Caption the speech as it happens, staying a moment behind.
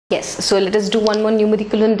Yes, so let us do one more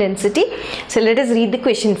numerical on density. So let us read the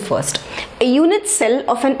question first. A unit cell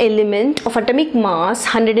of an element of atomic mass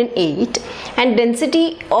 108 and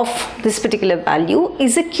density of this particular value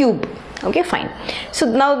is a cube. Okay, fine. So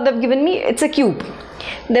now they've given me it's a cube.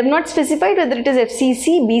 They've not specified whether it is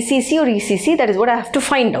FCC, BCC or ECC. That is what I have to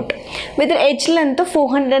find out. With an H length of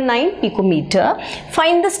 409 picometer,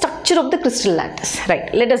 find the structure of the crystal lattice.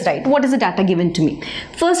 Right, let us write. What is the data given to me?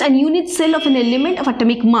 First, a unit cell of an element of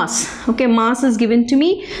atomic mass. Okay, mass is given to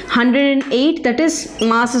me 108. That is,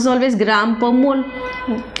 mass is always gram per mole.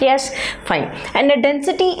 Yes, fine. And the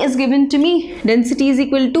density is given to me. Density is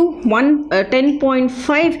equal to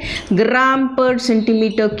 10.5 gram per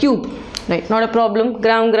centimeter cube. Right, not a problem.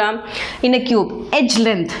 Gram in a cube. Edge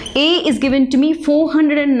length A is given to me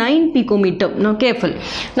 409 picometer. Now careful.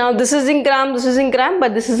 Now this is in gram,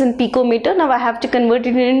 but this is in picometer. Now I have to convert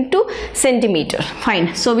it into centimeter.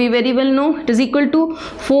 Fine. So we very well know it is equal to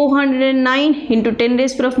 409 into 10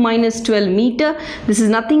 raised to the minus 12 meter. This is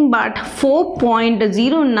nothing but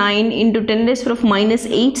 4.09 into 10 raised to the minus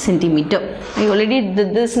 8 centimeter. I already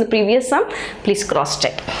did this in the previous sum. Please cross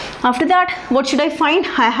check. After that, what should I find?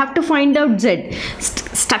 I have to find out Z.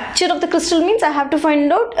 Structure of the crystal means I have to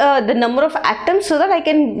find out the number of atoms, so that I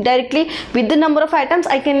can directly, with the number of atoms,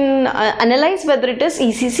 I can analyze whether it is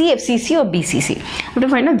ECC, FCC or BCC. I have to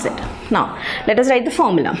find out Z. Now, let us write the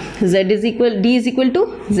formula. D is equal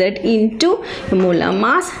to Z into molar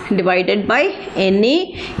mass divided by Na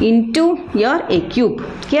into your A cube.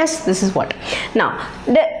 Yes, this is what. Now,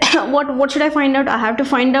 what should I find out? I have to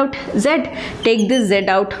find out Z. Take this Z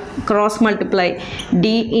out, cross multiply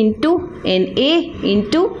D into Na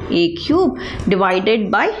into A cube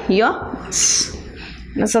divided by your mass.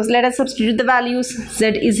 Now, so let us substitute the values.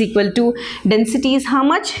 Z is equal to, density is how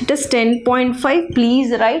much? It is 10.5.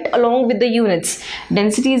 Please write along with the units.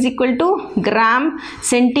 Density is equal to gram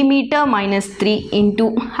centimeter minus 3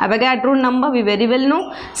 into Avogadro number. We very well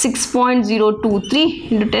know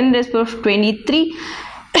 6.023 into 10 raised to 23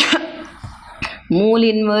 mole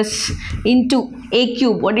inverse into A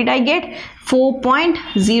cube. What did I get?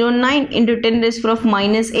 4.09 into 10 raised to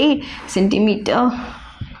minus 8 centimeter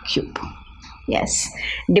cube. Yes,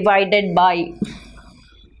 divided by,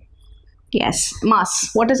 yes,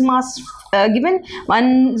 mass. What is mass given?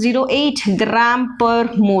 108 gram per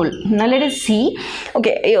mole. Now let us see.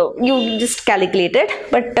 Okay, you just calculated,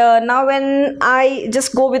 but now when I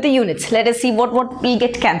just go with the units, let us see what will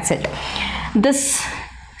get cancelled. This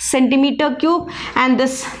centimeter cube and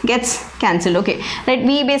this gets cancelled. Okay, right,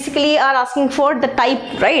 we basically are asking for the type,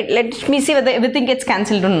 right? Let me see whether everything gets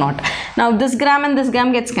cancelled or not. Now this gram and this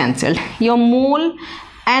gram gets cancelled. Your mole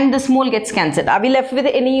and this mole gets cancelled. Are we left with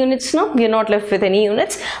any units? No, we are not left with any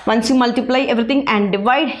units. Once you multiply everything and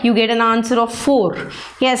divide, you get an answer of 4.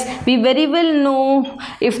 Yes, we very well know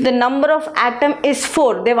if the number of atom is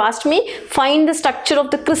 4. They've asked me find the structure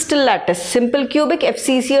of the crystal lattice, simple cubic,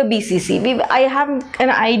 FCC or BCC. I have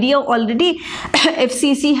an idea already.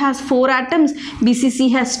 FCC has 4 atoms,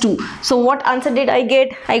 BCC has 2. So what answer did I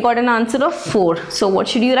get? I got an answer of 4. So what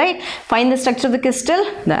should you write? Find the structure of the crystal.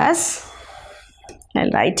 Thus, I'll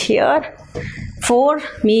write here 4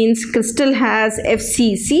 means crystal has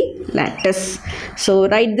FCC lattice. So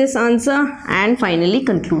write this answer and finally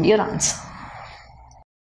conclude your answer.